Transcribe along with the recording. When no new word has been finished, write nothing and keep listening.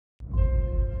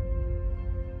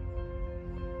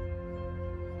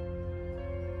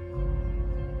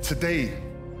Today,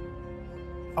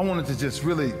 I wanted to just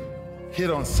really hit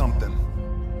on something,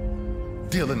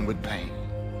 dealing with pain.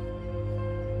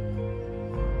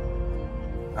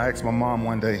 I asked my mom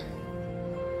one day,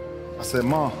 I said,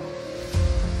 Mom,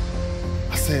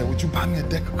 would you buy me a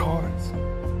deck of cards?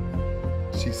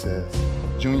 She says,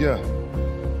 Junior,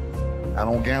 I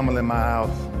don't gamble in my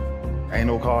house. Ain't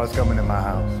no cards coming in my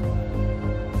house.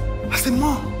 I said,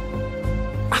 Mom,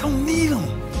 I don't need them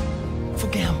for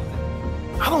gambling.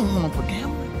 I don't want them for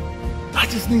gambling. I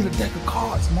just need a deck of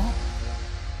cards, Mom.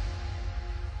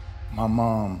 My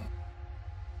mom,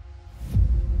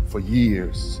 for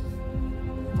years,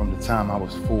 from the time I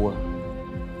was 4,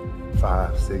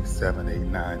 5, 6, 7, 8,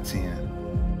 9, 10,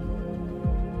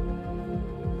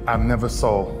 I never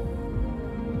saw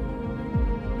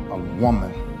a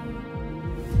woman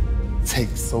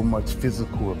take so much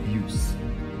physical abuse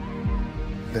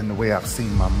than the way I've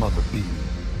seen my mother beat me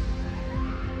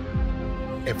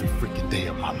every freaking day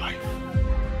of my life.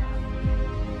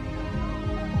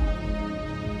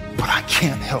 But I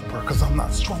can't help her because I'm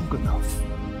not strong enough.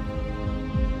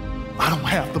 I don't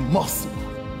have the muscle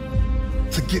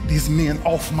to get these men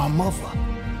off my mother.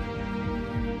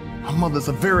 My mother's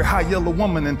a very high yellow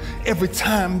woman, and every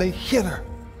time they hit her,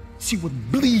 she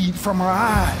would bleed from her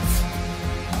eyes.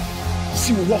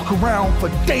 She would walk around for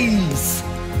days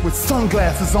with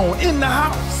sunglasses on in the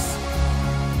house.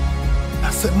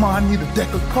 I said, Ma, I need a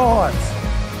deck of cards.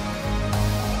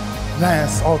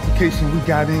 Last altercation we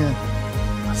got in,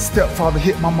 my stepfather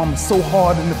hit my mama so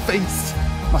hard in the face.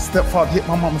 My stepfather hit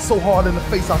my mama so hard in the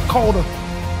face, I called her.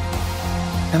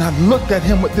 And I looked at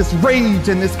him with this rage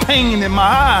and this pain in my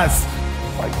eyes.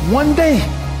 Like one day,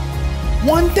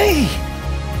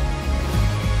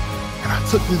 and I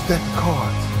took this deck of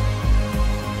cards.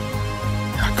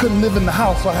 And I couldn't live in the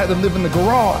house, so I had to live in the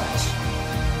garage.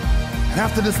 And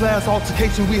after this last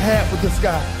altercation we had with this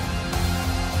guy,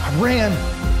 I ran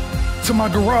to my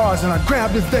garage and I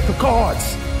grabbed this deck of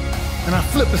cards and I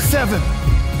flipped a 7.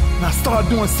 And I started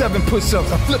doing 7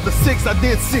 push-ups. I flipped a 6, I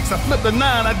did 6. I flipped a 9,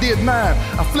 I did 9.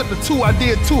 I flipped a 2, I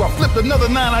did 2. I flipped another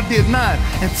 9, I did 9.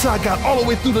 Until I got all the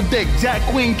way through the deck. Jack,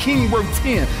 Queen, King worth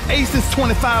 10. Aces,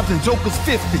 25s, and Jokers,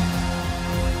 50.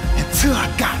 Until I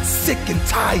got sick and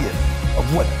tired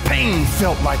of what pain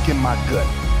felt like in my gut.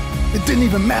 It didn't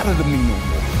even matter to me no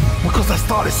more. Because I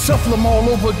started shuffling them all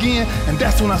over again, and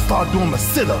that's when I started doing the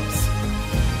sit-ups.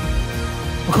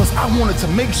 Because I wanted to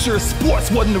make sure sports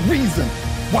wasn't the reason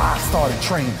why I started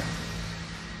training.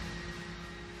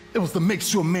 It was to make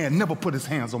sure man never put his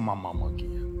hands on my mama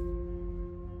again.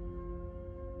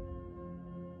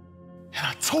 And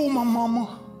I told my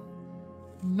mama,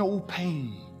 no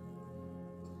pain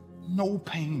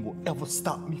will ever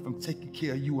stop me from taking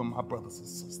care of you and my brothers and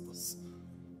sisters.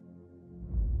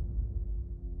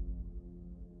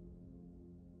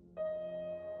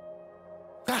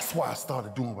 That's why I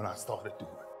started doing what I started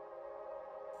doing.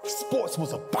 Sports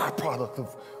was a byproduct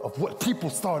of what people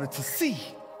started to see.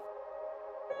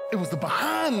 It was the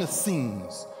behind the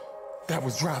scenes that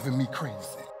was driving me crazy.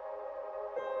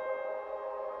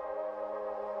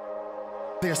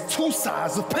 There's 2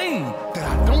 sides of pain that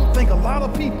I don't think a lot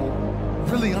of people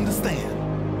really understand.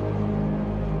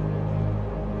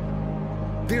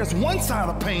 There's one side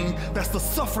of pain that's the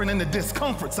suffering and the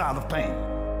discomfort side of pain.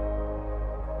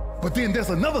 But then there's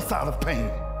another side of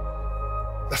pain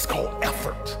that's called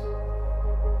effort.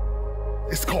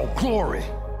 It's called glory.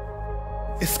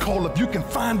 It's called if you can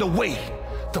find a way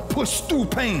to push through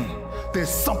pain, there's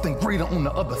something greater on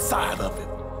the other side of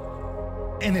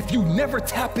it. And if you never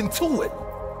tap into it,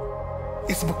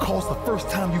 it's because the first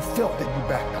time you felt that you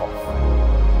backed off.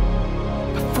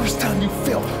 The first time you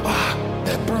felt,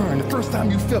 that burn. The first time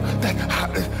you felt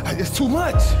that it's too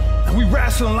much. And we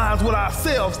rationalize with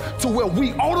ourselves to where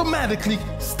we automatically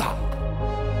stop.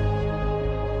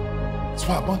 That's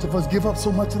why a bunch of us give up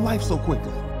so much in life so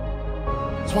quickly.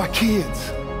 That's why kids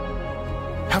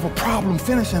have a problem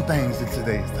finishing things in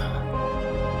today's time.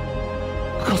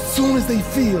 Because as soon as they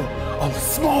feel a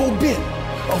small bit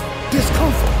of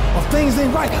discomfort, of things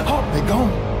ain't right, they're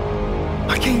gone.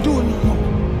 I can't do it no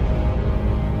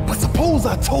more. But suppose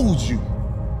I told you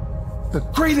the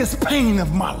greatest pain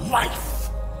of my life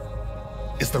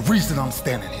is the reason I'm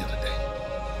standing here today.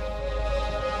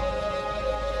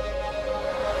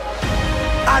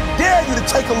 I dare you to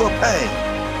take a little pain.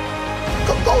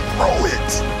 Go through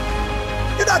it.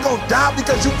 You're not gonna die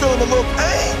because you feeling a little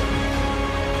pain.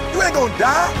 You ain't gonna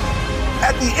die.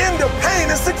 At the end of pain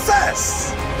is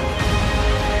success.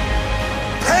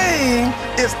 Pain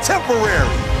is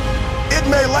temporary. It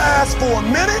may last for a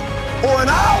minute, or an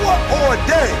hour, or a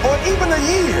day, or even a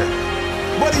year.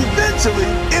 But eventually,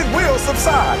 it will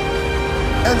subside.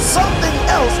 and something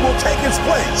else will take its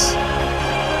place.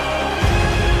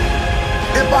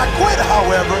 If I quit,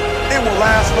 however, it will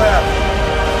last forever.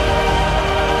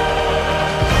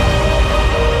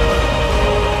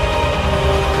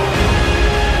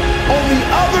 On the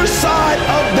other side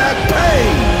of that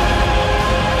pain,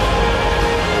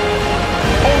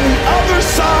 on the other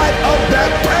side of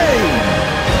that pain,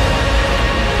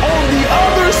 on the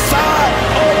other side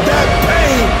of that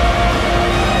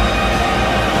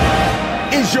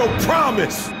pain is your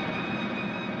promise.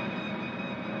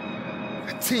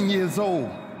 At 10 years old,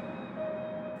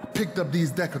 I picked up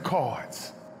these deck of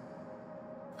cards.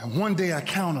 And one day I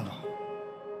counted them.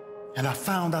 And I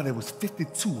found out there was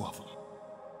 52 of them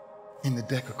in the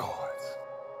deck of cards.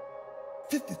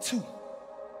 52.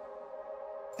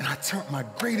 And I turned my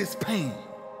greatest pain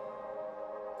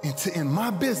into, in my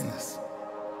business,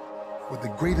 with the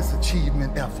greatest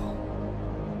achievement ever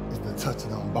is the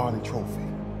touchdown Barley Trophy.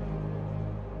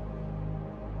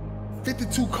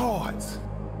 52 cards.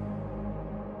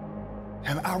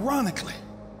 And ironically,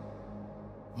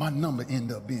 my number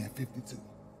ended up being 52.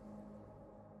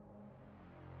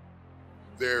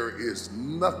 There is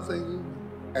nothing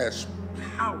as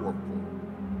powerful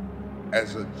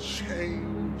as a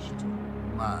changed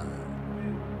mind.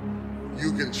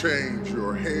 You can change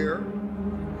your hair,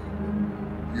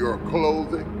 your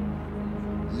clothing,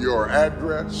 your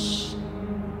address,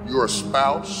 your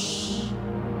spouse,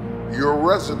 your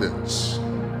residence.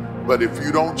 But if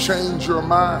you don't change your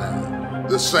mind,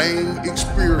 the same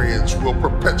experience will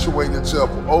perpetuate itself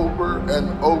over and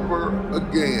over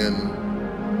again,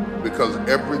 because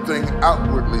everything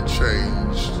outwardly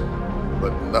changed,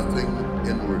 but nothing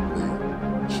inwardly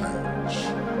changed.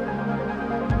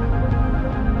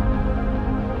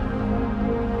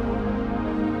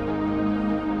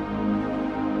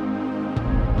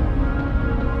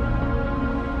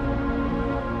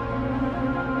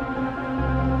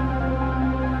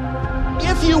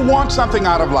 If you want something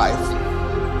out of life,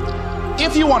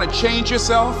 if you want to change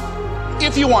yourself,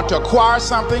 if you want to acquire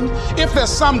something, if there's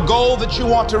some goal that you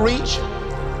want to reach,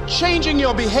 changing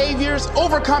your behaviors,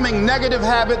 overcoming negative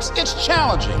habits, it's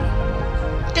challenging.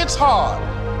 It's hard.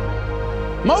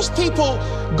 Most people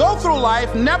go through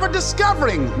life never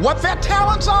discovering what their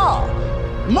talents are.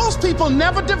 Most people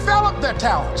never develop their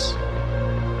talents.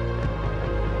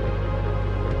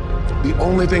 The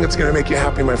only thing that's going to make you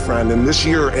happy, my friend, in this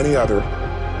year or any other,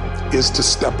 is to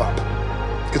step up.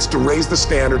 It's to raise the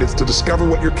standard. It's to discover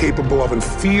what you're capable of and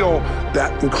feel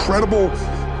that incredible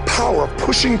power of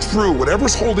pushing through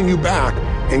whatever's holding you back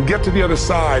and get to the other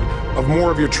side of more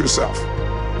of your true self.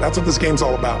 That's what this game's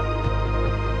all about.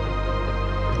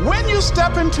 When you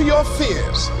step into your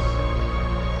fears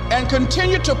and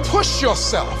continue to push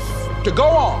yourself to go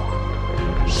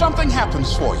on, something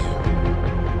happens for you.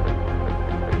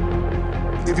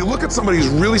 If you look at somebody who's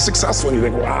really successful and you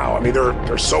think, wow, I mean,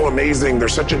 they're so amazing, they're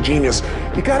such a genius,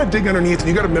 you gotta dig underneath and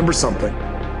you gotta remember something.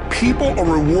 People are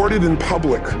rewarded in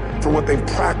public for what they've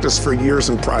practiced for years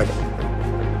in private.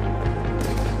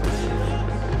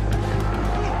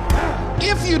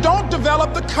 If you don't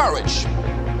develop the courage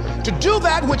to do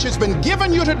that which has been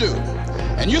given you to do,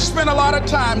 and you spend a lot of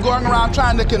time going around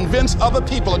trying to convince other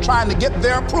people or trying to get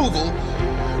their approval,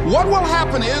 what will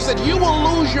happen is that you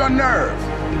will lose your nerve.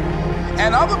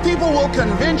 And other people will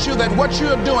convince you that what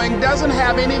you're doing doesn't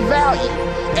have any value,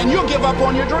 and you'll give up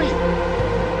on your dream.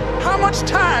 How much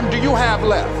time do you have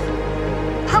left?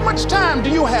 How much time do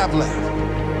you have left?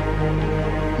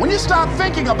 When you start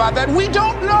thinking about that, we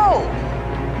don't know.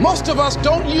 Most of us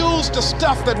don't use the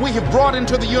stuff that we have brought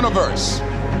into the universe.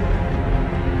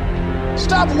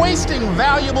 Stop wasting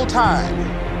valuable time.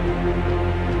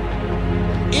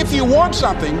 If you want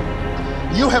something,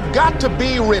 you have got to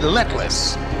be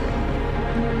relentless.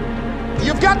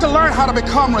 You've got to learn how to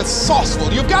become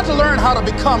resourceful. You've got to learn how to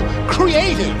become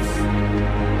creative.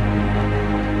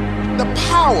 The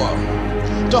power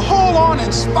to hold on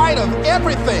in spite of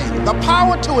everything, the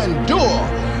power to endure.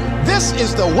 This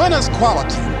is the winner's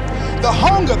quality. The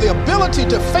hunger, the ability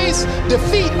to face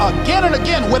defeat again and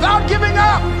again without giving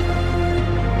up.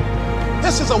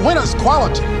 This is a winner's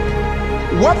quality.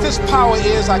 What this power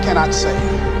is, I cannot say.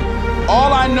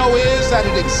 All I know is that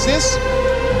it exists,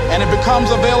 and it becomes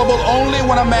available only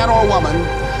when a man or a woman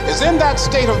is in that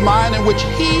state of mind in which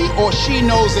he or she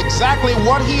knows exactly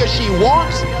what he or she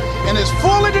wants and is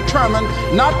fully determined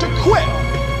not to quit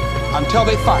until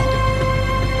they find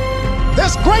it.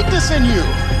 There's greatness in you,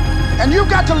 and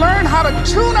you've got to learn how to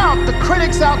tune out the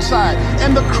critics outside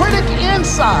and the critic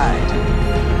inside.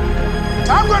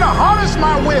 I'm going to harness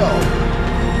my will,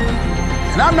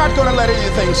 and I'm not going to let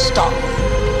anything stop me.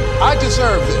 I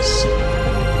deserve this.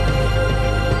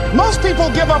 Most people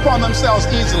give up on themselves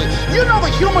easily. You know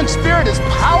the human spirit is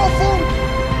powerful.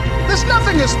 There's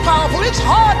nothing as powerful. It's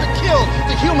hard to kill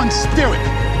the human spirit.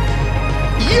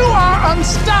 You are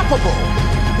unstoppable.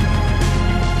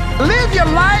 Live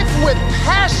your life with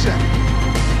passion,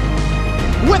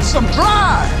 with some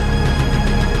drive.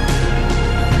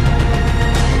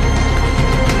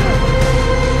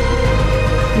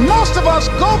 Most of us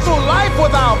go through life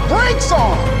with our brakes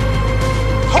on,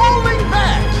 holding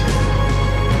back.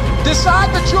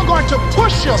 Decide that you're going to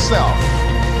push yourself.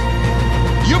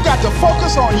 You've got to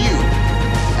focus on you.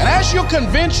 And as you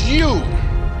convince you,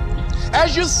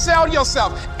 as you sell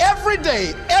yourself every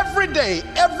day,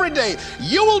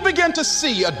 you will begin to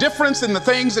see a difference in the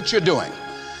things that you're doing.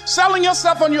 Selling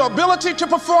yourself on your ability to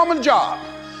perform a job,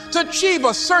 to achieve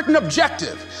a certain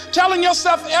objective. Telling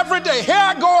yourself every day, here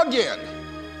I go again.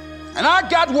 And I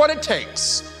got what it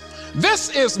takes. This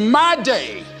is my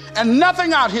day, and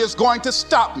nothing out here is going to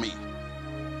stop me.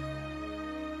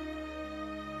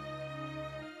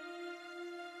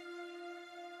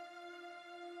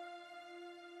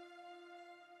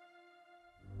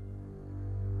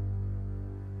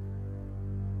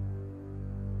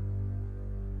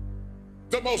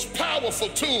 The most powerful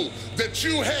tool that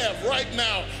you have right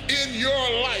now in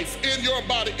your life, in your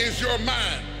body, is your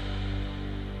mind.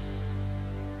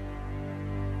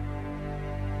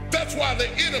 That's why the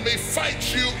enemy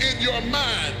fights you in your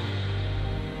mind.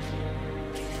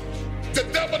 The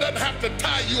devil doesn't have to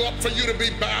tie you up for you to be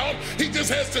bound. He just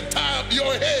has to tie up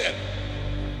your head.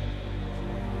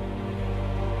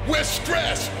 With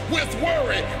stress, with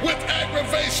worry, with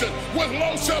aggravation, with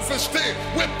low self-esteem,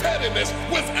 with pettiness,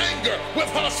 with anger, with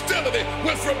hostility,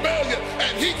 with rebellion.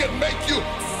 And he can make you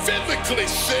physically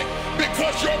sick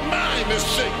because your mind is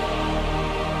sick.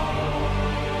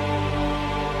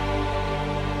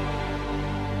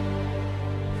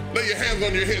 Lay your hands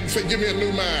on your head and say, give me a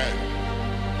new mind.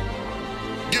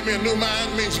 Give me a new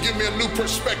mind means give me a new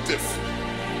perspective.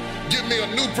 Give me a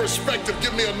new perspective.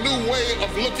 Give me a new way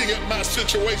of looking at my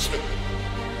situation.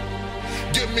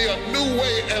 Give me a new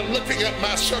way of looking at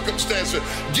my circumstances.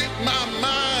 Get my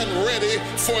mind ready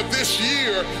for this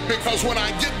year, because when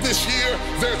I get this year,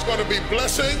 there's going to be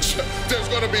blessings, there's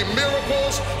going to be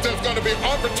miracles, there's going to be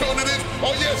opportunities.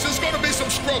 Oh yes, it's going to be some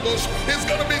struggles, it's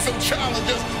going to be some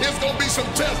challenges, it's going to be some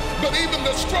tests, but even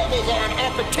the struggles are an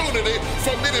opportunity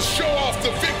for me to show off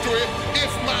the victory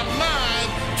if my mind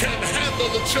can handle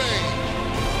the change.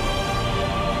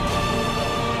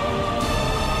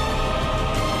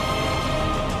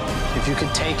 If you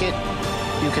can take it,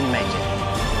 you can make it.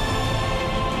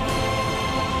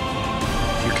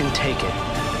 If you can take it,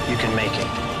 you can make it.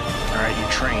 All right, you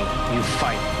train, you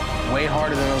fight way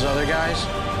harder than those other guys,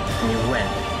 and you win.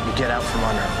 You get out from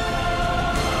under them.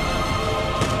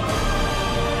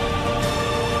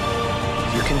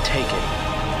 If you can take it,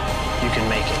 you can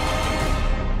make it.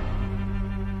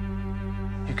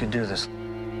 You can do this.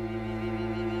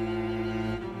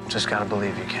 Just gotta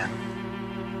believe you can.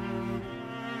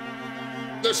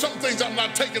 There's some things I'm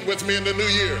not taking with me in the new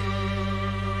year.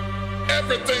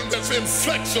 Everything that's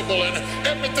inflexible and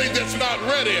everything that's not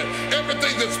ready and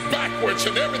everything that's backwards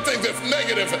and everything that's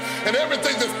negative and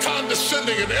everything that's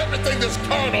condescending and everything that's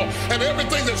carnal and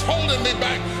everything that's holding me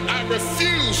back, I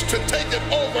refuse to take it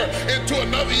over into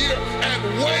another year and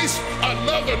waste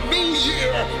another new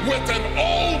year with an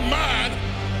old mind.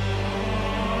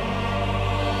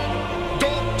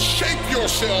 Don't shape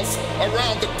yourself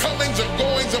around the comings and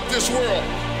goings of this world.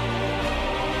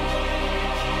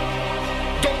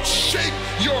 Don't shape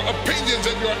your opinions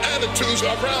and your attitudes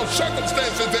around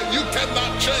circumstances that you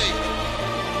cannot change.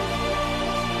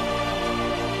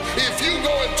 If you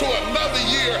go into another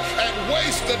year and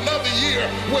waste another year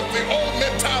with the old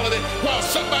mentality while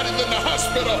somebody's in the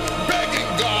hospital begging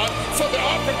God for the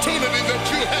opportunity that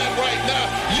you have right now,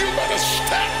 you better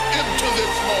step into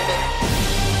this moment.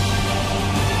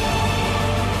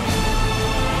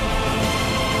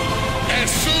 As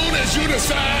soon as you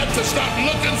decide to stop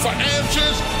looking for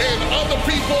answers in other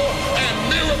people and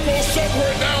miracles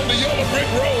somewhere down the yellow brick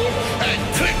road and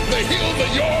click the heels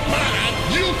of your mind,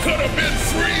 you could have been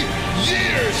free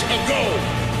years ago.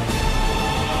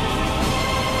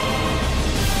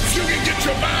 If you can get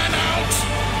your mind out,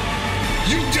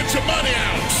 you can get your money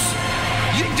out,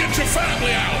 you can get your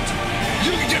family out,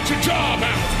 you can get your job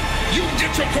out, you can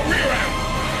get your career out,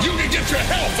 you can get your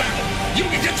health out, you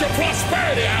can get your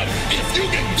prosperity out. If you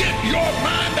can get your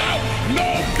mind out, no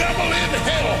devil in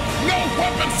hell, no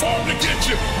weapon formed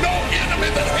against you, no enemy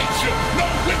that hates you, no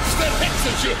witch that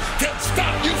hexes you can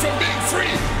stop you from being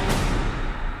free.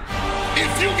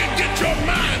 If you can get your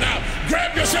mind out,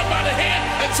 grab yourself by the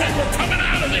hand and say, we're coming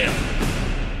out of there.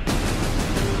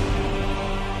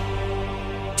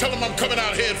 Tell them I'm coming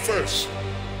out head first.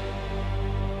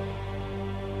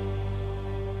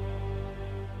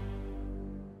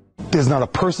 There's not a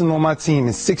person on my team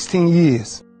in 16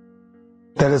 years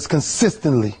that has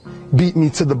consistently beat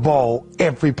me to the ball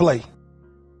every play.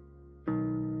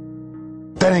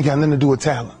 That ain't got nothing to do with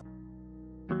talent.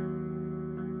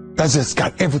 That's just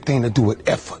got everything to do with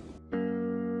effort.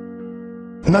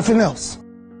 Nothing else.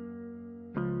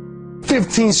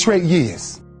 15 straight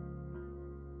years.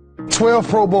 12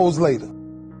 Pro Bowls later,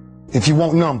 if you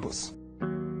want numbers.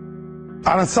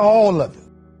 I done saw all of it.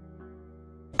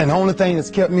 And the only thing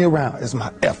that's kept me around is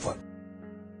my effort.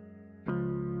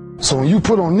 So when you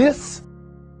put on this,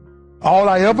 all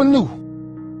I ever knew,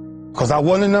 because I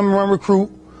wasn't a number one recruit,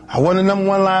 I wasn't a number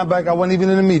one linebacker, I wasn't even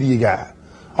in the media guy.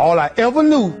 All I ever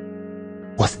knew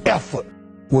was effort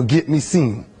will get me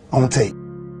seen on tape.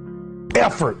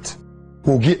 Effort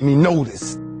will get me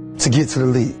noticed to get to the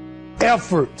league.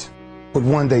 Effort would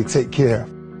one day take care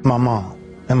of my mom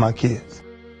and my kids.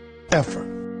 Effort.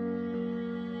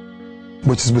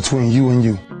 Which is between you and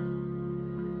you.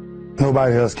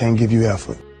 Nobody else can give you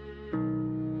effort.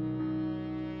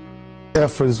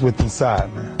 Effort is within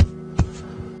inside, man.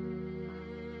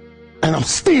 And I'm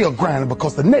still grinding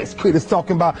because the next kid is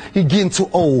talking about he getting too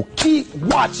old. Keep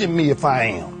watching me if I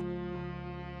am.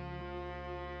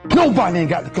 Nobody ain't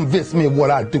got to convince me of what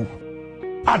I do.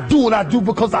 I do what I do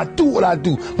because I do what I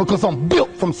do, because I'm built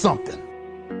from something.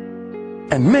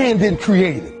 And man didn't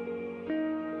create it.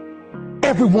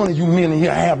 Every one of you men in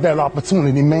here have that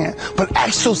opportunity, man. But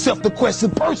ask yourself the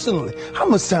question personally, how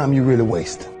much time you really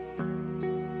wasting?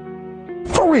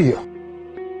 For real.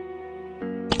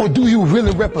 Or do you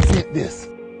really represent this?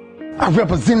 I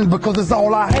represent it because it's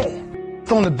all I had. It's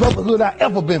the only brotherhood I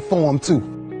ever been formed to.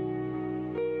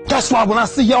 That's why when I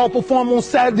see y'all perform on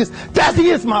Saturdays, that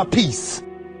is my peace.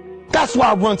 That's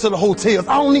why I run to the hotels.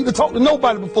 I don't need to talk to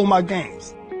nobody before my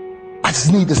games. I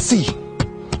just need to see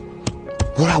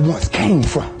what I once came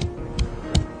from.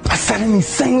 I sat in these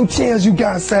same chairs you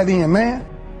guys sat in, man.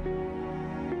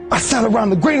 I sat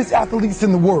around the greatest athletes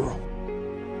in the world.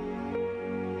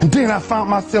 And then I found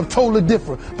myself totally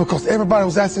different because everybody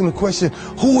was asking the question,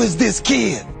 who is this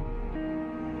kid?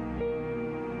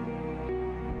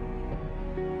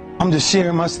 I'm just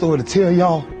sharing my story to tell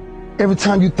y'all, every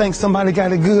time you think somebody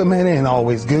got it good, man, it ain't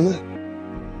always good.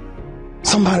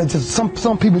 Somebody just,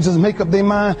 some people just make up their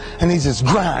mind and they just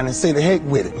grind and say the heck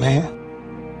with it, man.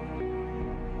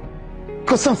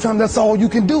 Because sometimes that's all you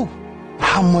can do.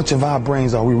 How much of our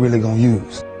brains are we really gonna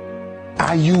use?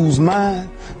 I use mine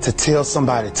to tell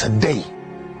somebody today,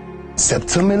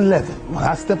 September 11th, when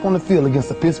I step on the field against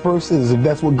the Pittsburgh Steelers, if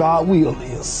that's what God's will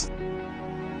is,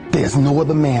 there's no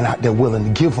other man out there willing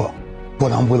to give up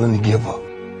what I'm willing to give up.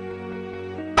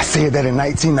 I said that in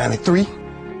 1993,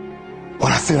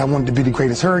 when I said I wanted to be the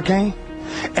greatest Hurricane,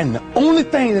 and the only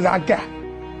thing that I got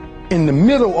in the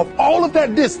middle of all of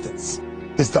that distance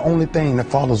is the only thing that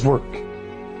follows work,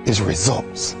 is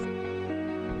results.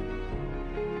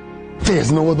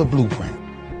 There's no other blueprint.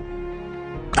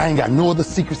 I ain't got no other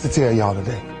secrets to tell y'all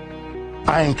today.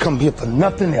 I ain't come here for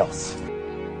nothing else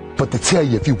but to tell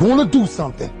you, if you want to do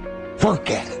something, work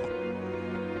at it.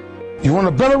 You want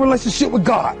a better relationship with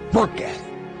God, work at it.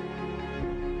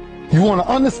 You want to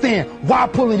understand why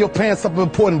pulling your pants up is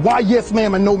important, why yes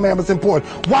ma'am and no ma'am is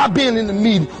important, why being in the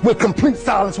meeting with complete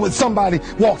silence when somebody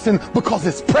walks in, because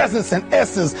it's presence and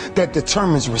essence that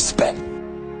determines respect.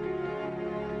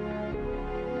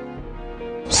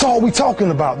 That's all we talking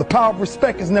about. The power of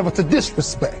respect is never to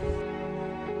disrespect.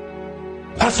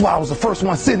 That's why I was the first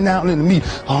one sitting down in the meeting.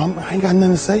 I ain't got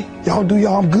nothing to say. Y'all do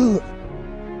y'all, I'm good.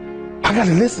 I got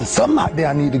to listen. Something out there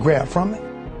I need to grab from it.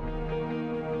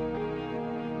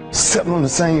 Stepping on the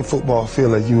same football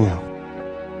field as you am.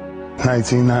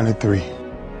 1993.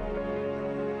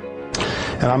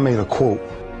 And I made a quote.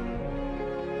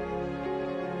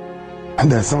 And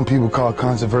that some people call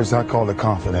controversy, I call it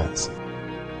confidence.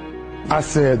 I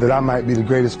said that I might be the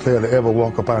greatest player to ever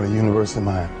walk up out of the University of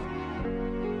Miami.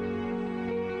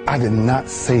 I did not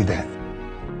say that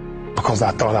because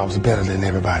I thought I was better than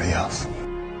everybody else.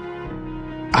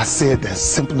 I said that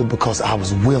simply because I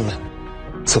was willing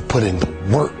to put in the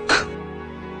work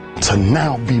to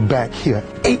now be back here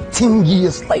 18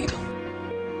 years later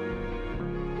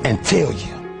and tell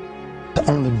you the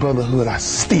only brotherhood I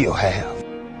still have.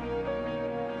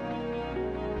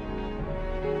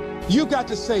 You've got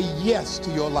to say yes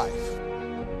to your life.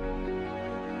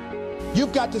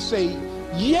 You've got to say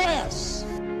yes.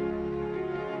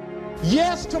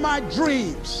 Yes to my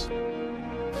dreams.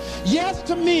 Yes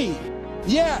to me.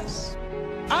 Yes,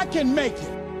 I can make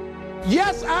it.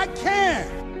 Yes, I can.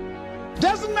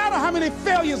 Doesn't matter how many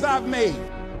failures I've made.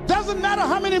 Doesn't matter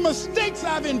how many mistakes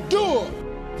I've endured.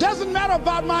 Doesn't matter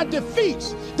about my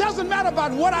defeats. Doesn't matter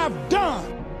about what I've done.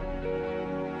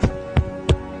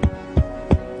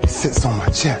 It sits on my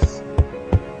chest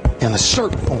in a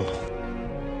shirt form.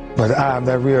 But the eye of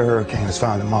that real hurricane is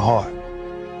found in my heart.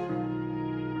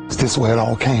 Is this where it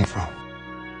all came from?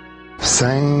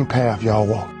 Same path y'all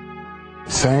walk.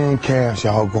 Same calves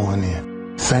y'all going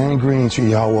in. Same green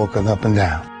tree y'all walking up and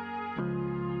down.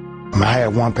 I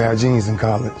had one pair of jeans in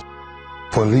college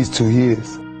for at least 2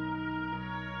 years.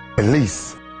 At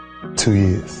least 2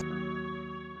 years.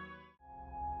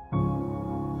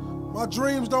 My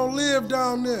dreams don't live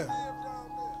down there.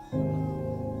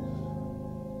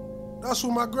 That's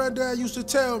what my granddad used to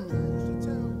tell me.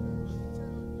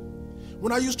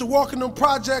 When I used to walk in them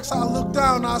projects, I look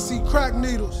down and I see crack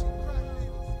needles.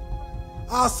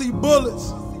 I see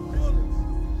bullets.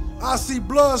 I see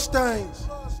blood stains.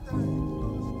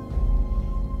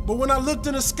 But when I looked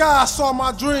in the sky, I saw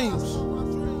my dreams.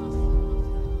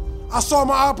 I saw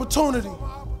my opportunity.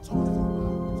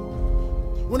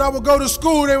 When I would go to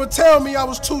school, they would tell me I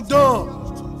was too dumb.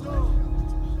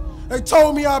 They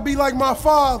told me I'd be like my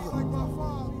father,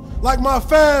 like my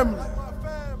family,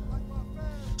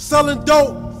 selling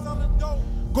dope,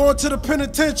 going to the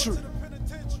penitentiary,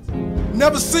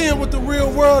 never seeing what the real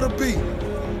world would be.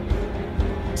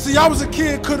 See, I was a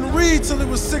kid, couldn't read till it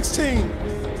was 16,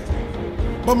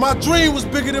 but my dream was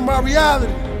bigger than my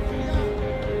reality.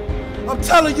 I'm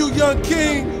telling you, young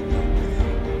king,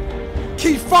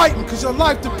 keep fighting, because your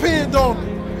life depends on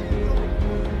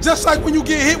it. Just like when you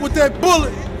get hit with that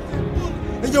bullet,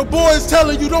 and your boy is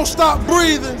telling you, don't stop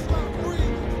breathing,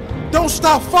 don't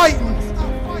stop fighting.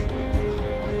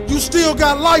 You still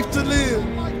got life to live.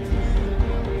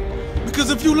 Because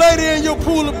if you lay there in your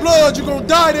pool of blood, you're gonna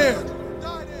die there.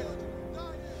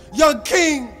 Young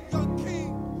king,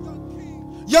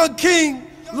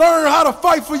 learn how to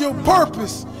fight for your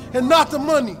purpose and not the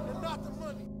money.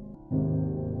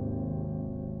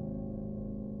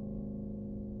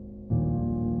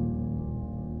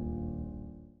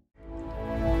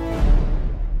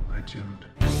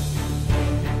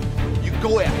 You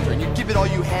go after and you give it all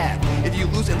you have. If you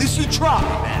lose, at least you try,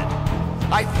 man.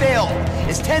 I failed.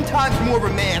 It's 10 times more of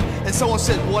a man than someone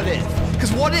said, what if?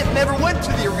 Because what if never went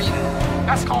to the arena?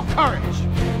 That's called courage.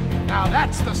 Now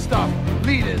that's the stuff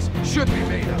leaders should be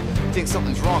made of. You think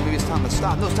something's wrong, maybe it's time to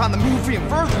stop. No, it's time to move even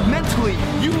further. Mentally,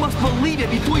 you must believe it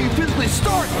before you physically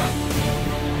start.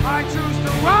 I choose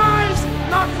to rise,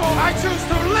 not fall. I choose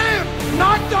to live,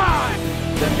 not die.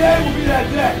 The day will be that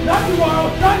day. Not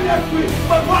tomorrow, not next week,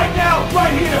 but right now,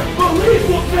 right here. Belief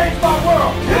will change my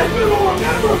world. History will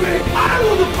remember me. I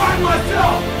will define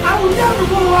myself. I will never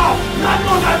go out, not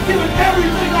knowing I've given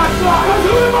everything I've got. Because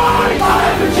who am I?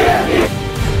 I am the champion.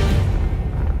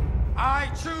 I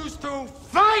choose to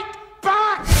fight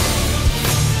back.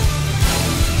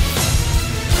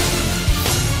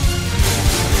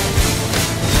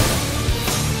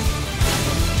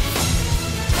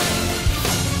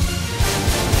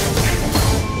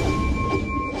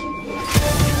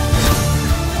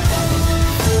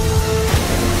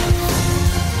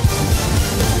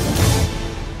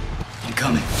 I'm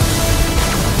coming.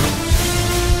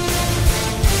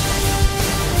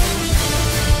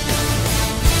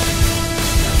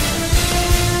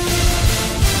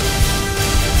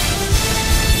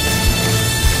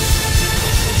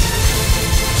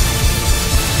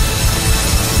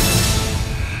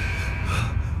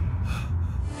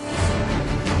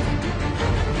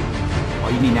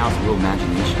 All you need now is a real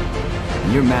imagination.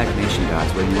 And your imagination,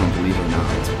 guys, whether you want to believe it or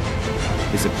not,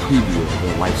 is a preview of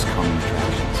your life's coming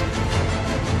attractions.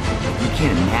 You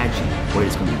can't imagine what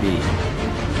it's going to be.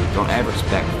 Don't ever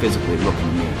expect physically to look in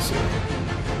the mirror and see it.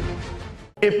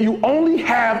 If you only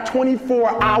have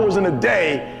 24 hours in a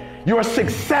day, your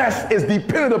success is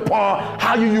dependent upon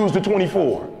how you use the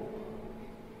 24.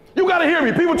 You gotta hear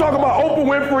me. People talk about Oprah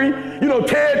Winfrey,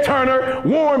 Ted Turner,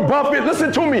 Warren Buffett.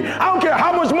 Listen to me. I don't care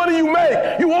how much money you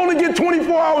make. You only get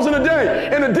 24 hours in a day.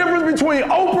 And the difference between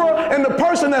Oprah and the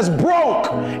person that's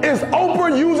broke is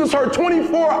Oprah uses her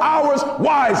 24 hours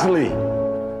wisely.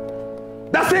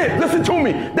 That's it. Listen to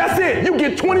me. That's it. You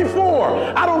get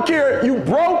 24. I don't care if you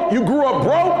broke, you grew up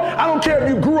broke. I don't care if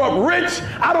you grew up rich.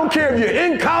 I don't care if you're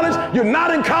in college, you're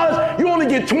not in college. You only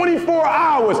get 24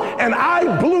 hours. And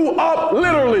I blew up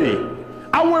literally.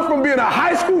 I went from being a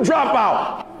high school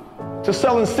dropout to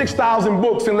selling 6,000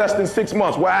 books in less than 6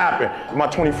 months. What happened? My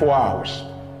 24 hours.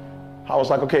 I was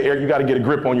like, okay, Eric, you got to get a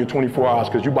grip on your 24 hours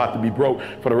because you're about to be broke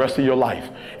for the rest of your life.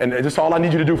 And that's all I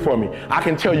need you to do for me. I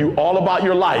can tell you all about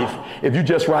your life if you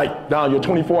just write down your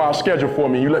 24-hour schedule for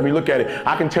me and you let me look at it.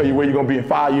 I can tell you where you're going to be in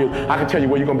 5 years. I can tell you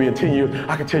where you're going to be in 10 years.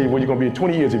 I can tell you where you're going to be in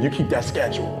 20 years if you keep that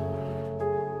schedule.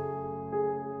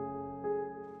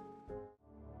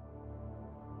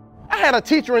 I had a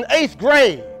teacher in 8th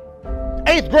grade.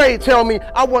 8th grade tell me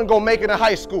I wasn't going to make it in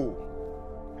high school.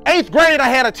 8th grade, I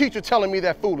had a teacher telling me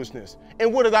that foolishness.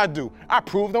 And what did I do? I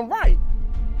proved them right.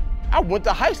 I went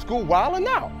to high school wilding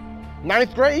out.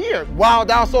 9th grade year,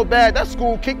 wild out so bad that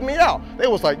school kicked me out. They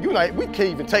was like, you know, we can't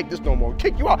even take this no more.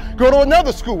 Kick you out. Go to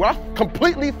another school. I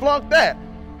completely flunked that.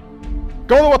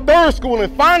 Go to a 3rd school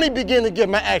and finally begin to get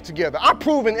my act together. I'm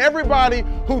proving everybody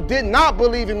who did not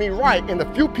believe in me right, and the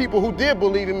few people who did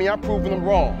believe in me, I'm proving them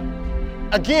wrong.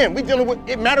 Again, we're dealing with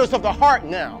it matters of the heart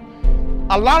now.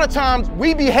 A lot of times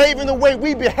we behave in the way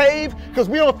we behave because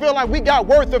we don't feel like we got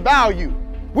worth or value.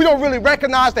 We don't really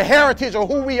recognize the heritage of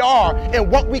who we are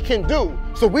and what we can do.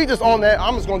 So we just on that,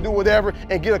 I'm just gonna do whatever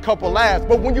and get a couple laughs.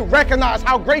 But when you recognize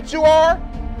how great you are,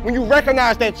 when you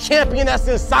recognize that champion that's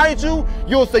inside you,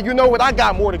 you'll say, you know what, I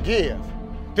got more to give.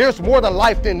 There's more to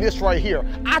life than this right here.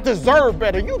 I deserve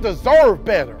better, you deserve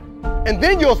better. And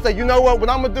then you'll say, you know what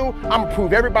I'm gonna do? I'm gonna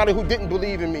prove everybody who didn't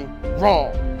believe in me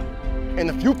wrong. And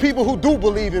the few people who do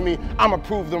believe in me, I'm gonna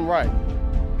prove them right.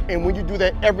 And when you do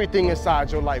that, everything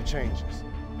inside your life changes.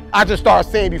 I just start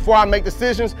saying, before I make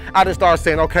decisions, I just start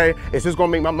saying, okay, is this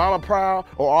gonna make my mama proud,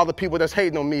 or all the people that's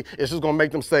hating on me, is this gonna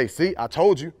make them say, see, I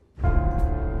told you.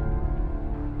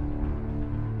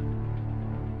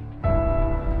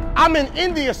 I'm in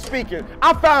India speaking.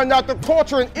 I found out the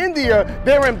culture in India,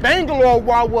 there in Bangalore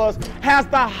where I was, has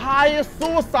the highest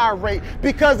suicide rate.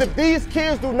 Because if these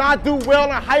kids do not do well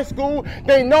in high school,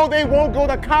 they know they won't go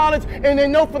to college, and they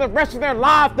know for the rest of their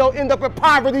lives they'll end up in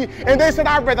poverty, and they said,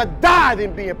 I'd rather die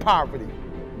than be in poverty.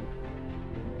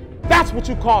 That's what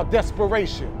you call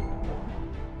desperation.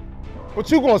 But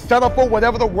you gonna settle for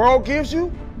whatever the world gives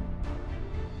you?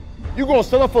 You gonna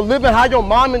settle for living how your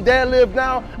mom and dad live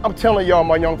now? I'm telling y'all,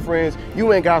 my young friends,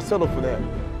 you ain't gotta settle for that.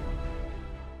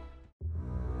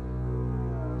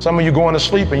 Some of you going to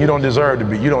sleep and you don't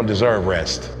deserve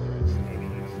rest.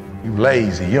 You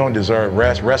lazy, you don't deserve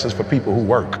rest. Rest is for people who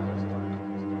work.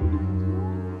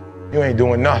 You ain't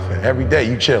doing nothing. Every day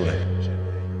you chilling.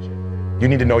 You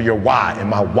need to know your why, and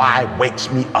my why wakes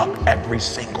me up every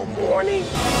single morning.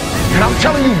 And I'm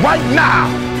telling you right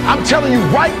now,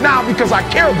 because I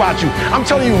care about you. I'm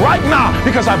telling you right now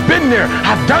because I've been there,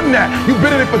 I've done that. You've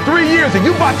been in it for 3 years and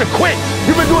you about to quit.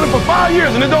 You've been doing it for 5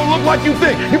 years and it don't look like you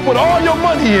think. You put all your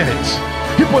money in it.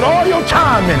 You put all your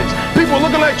time in it. People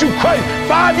looking at you crazy.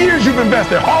 5 years you've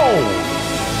invested whole.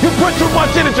 You put too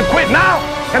much in it to quit now.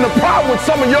 And the problem with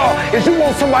some of y'all is you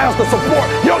want somebody else to support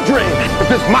your dream. But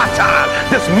this is my time,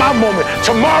 this is my moment.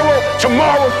 Tomorrow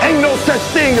ain't no such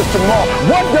thing as tomorrow.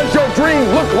 What does your dream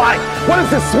look like? What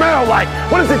does it smell like?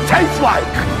 What does it taste like?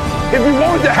 If you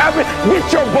want it to happen, get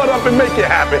your butt up and make it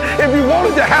happen. If you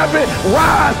want it to happen,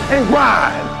 rise and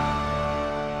grind.